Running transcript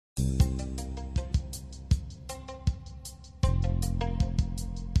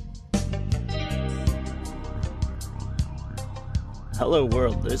Hello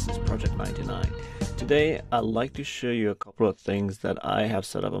world, this is Project 99. Today I'd like to show you a couple of things that I have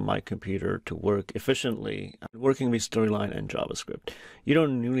set up on my computer to work efficiently working with Storyline and JavaScript. You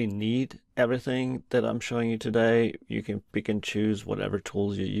don't really need everything that I'm showing you today. You can pick and choose whatever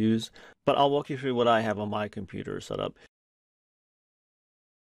tools you use, but I'll walk you through what I have on my computer set up.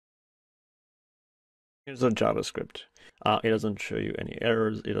 Here's a JavaScript. It doesn't show you any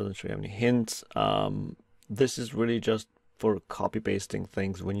errors, it doesn't show you any hints. This is really just for copy pasting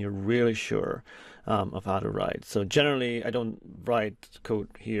things when you're really sure of how to write. So generally I don't write code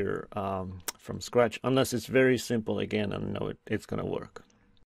here from scratch unless it's very simple again and know it's going to work.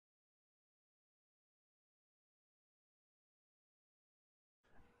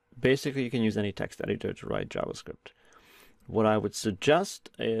 Basically you can use any text editor to write JavaScript. What I would suggest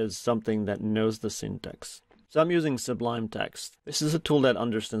is something that knows the syntax. So I'm using Sublime Text. This is a tool that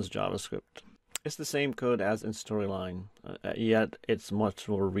understands JavaScript. It's the same code as in Storyline, yet it's much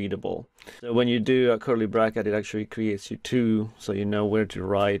more readable. So when you do a curly bracket, it actually creates you two, so you know where to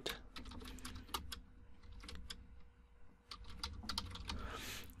write.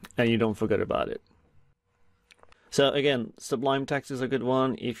 And you don't forget about it. So again, Sublime Text is a good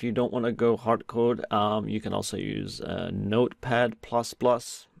one. If you don't want to go hard code, you can also use Notepad++.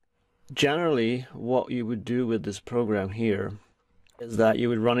 Generally, what you would do with this program here is that you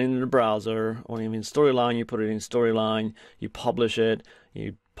would run it in the browser, or even Storyline, you put it in Storyline, you publish it,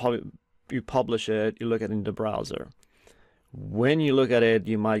 you publish it, you look at it in the browser. When you look at it,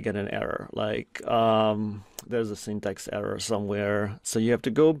 you might get an error, like there's a syntax error somewhere. So you have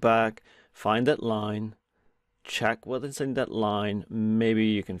to go back, find that line, check what is in that line, maybe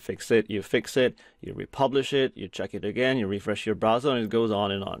you can fix it, you fix it, you republish it, you check it again, you refresh your browser, and it goes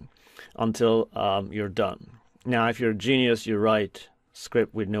on and on until you're done. Now, if you're a genius, you write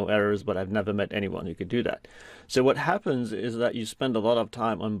script with no errors, but I've never met anyone who could do that. So what happens is that you spend a lot of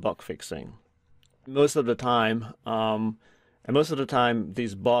time on bug fixing. Most of the time,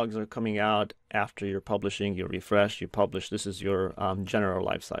 these bugs are coming out after you're publishing, you refresh, you publish. This is your general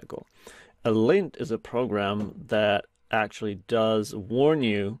life cycle. A lint is a program that actually does warn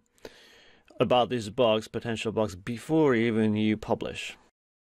you about these bugs, potential bugs, before even you publish.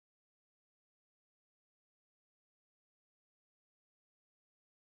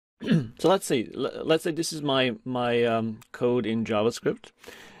 So let's say this is my code in JavaScript.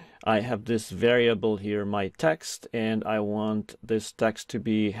 I have this variable here, my text, and I want this text to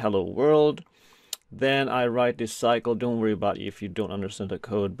be hello world. Then I write this cycle. Don't worry about it if you don't understand the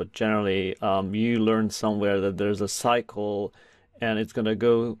code, but generally you learn somewhere that there's a cycle and it's going to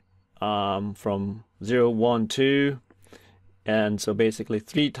go from 0, 1, 2. And so basically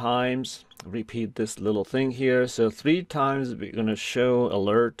 3 times repeat this little thing here. So 3 times we're going to show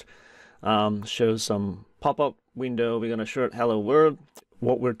alert, show some pop-up window. We're going to show it hello world.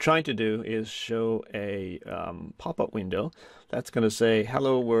 What we're trying to do is show a pop-up window that's going to say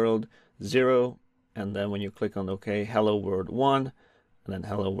hello world 0, and then when you click on OK, hello world 1, and then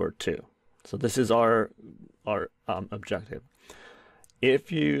hello world 2. So this is our objective.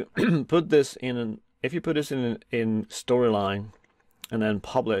 If you put this in Storyline and then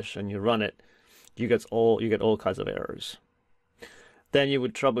publish and you run it, you get all kinds of errors. Then you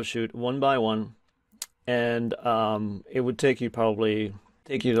would troubleshoot one by one, and it would take you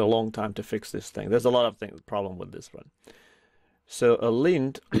a long time to fix this thing. There's a lot of problem with this one. So a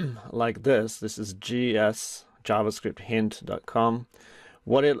lint like this is JSFiddle.com.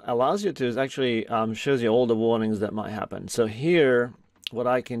 What it allows you to is actually shows you all the warnings that might happen. So here, what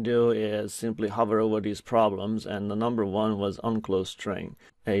I can do is simply hover over these problems, and the number 1 was unclosed string,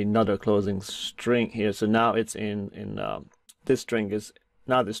 another closing string here. So now it's in this string is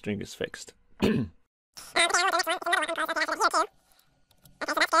fixed.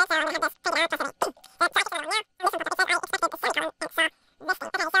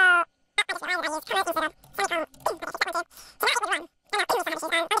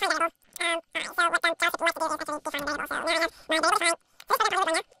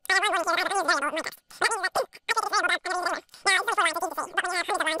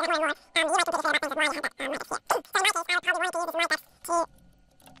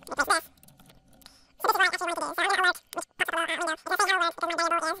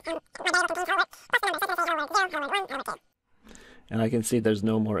 And I can see there's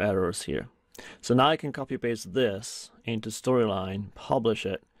no more errors here. So now I can copy paste this into Storyline, publish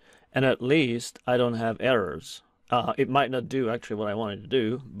it, and at least I don't have errors. It might not do actually what I wanted to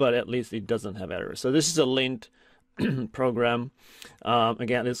do, but at least it doesn't have errors. So this is a lint program.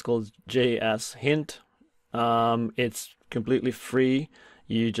 Again, it's called JSHint. It's completely free.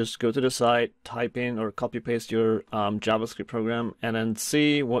 You just go to the site, type in or copy paste your JavaScript program, and then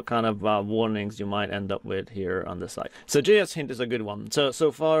see what kind of warnings you might end up with here on the site. So JSHint is a good one.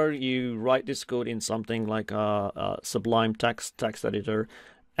 So far you write this code in something like a Sublime text editor,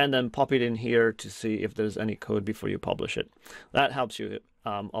 and then pop it in here to see if there's any code before you publish it. That helps you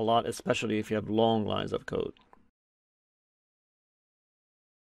a lot, especially if you have long lines of code.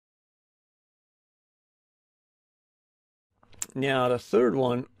 Now, the third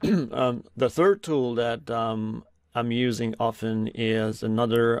one, the third tool that I'm using often is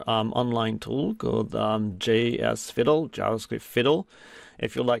another online tool called JSFiddle, JavaScript Fiddle.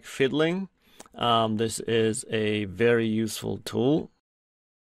 If you like fiddling, this is a very useful tool.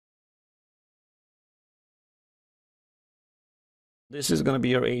 This is going to be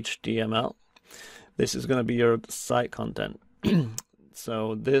your HTML. This is going to be your site content.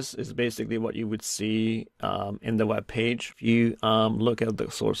 So this is basically what you would see in the web page if you look at the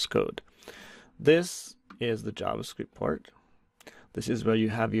source code. This is the JavaScript part. This is where you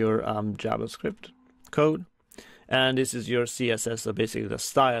have your JavaScript code, and this is your CSS, so basically the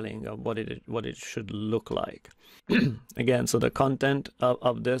styling of what it should look like. Again, so the content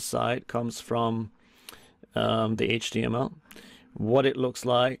of this site comes from the HTML. What it looks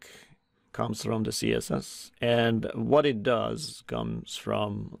like comes from the CSS, and what it does comes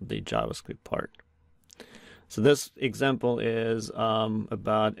from the JavaScript part. So this example is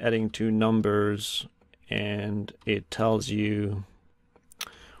about adding two numbers, and it tells you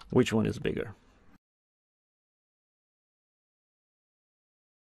which one is bigger.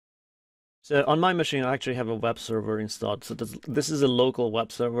 So on my machine, I actually have a web server installed. So this is a local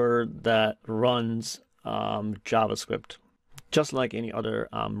web server that runs JavaScript, just like any other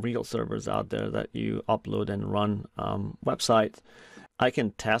real servers out there that you upload and run websites. I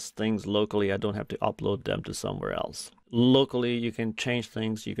can test things locally. I don't have to upload them to somewhere else. Locally, you can change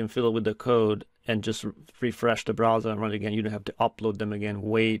things. You can fiddle with the code and just refresh the browser and run it again. You don't have to upload them again,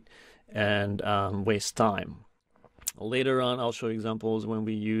 wait, and waste time. Later on, I'll show examples when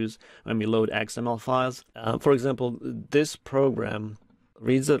we load XML files. For example, this program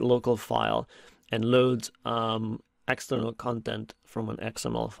reads a local file and loads external content from an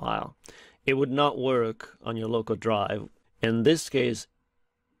XML file. It would not work on your local drive. In this case,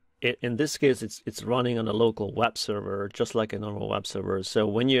 it's running on a local web server, just like a normal web server. So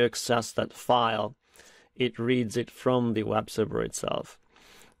when you access that file, it reads it from the web server itself,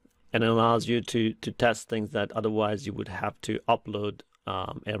 and it allows you to test things that otherwise you would have to upload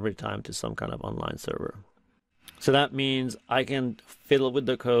every time to some kind of online server. So that means I can fiddle with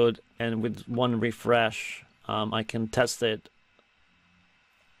the code, and with one refresh, I can test it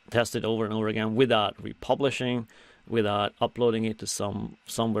over and over again without republishing, without uploading it to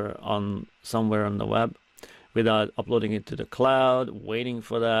somewhere on the web, without uploading it to the cloud, waiting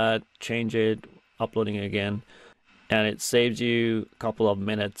for that, change it, uploading it again, and it saves you a couple of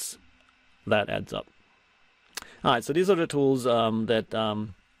minutes. That adds up. All right, so these are the tools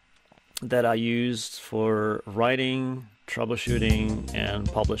that I used for writing, troubleshooting, and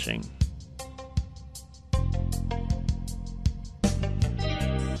publishing.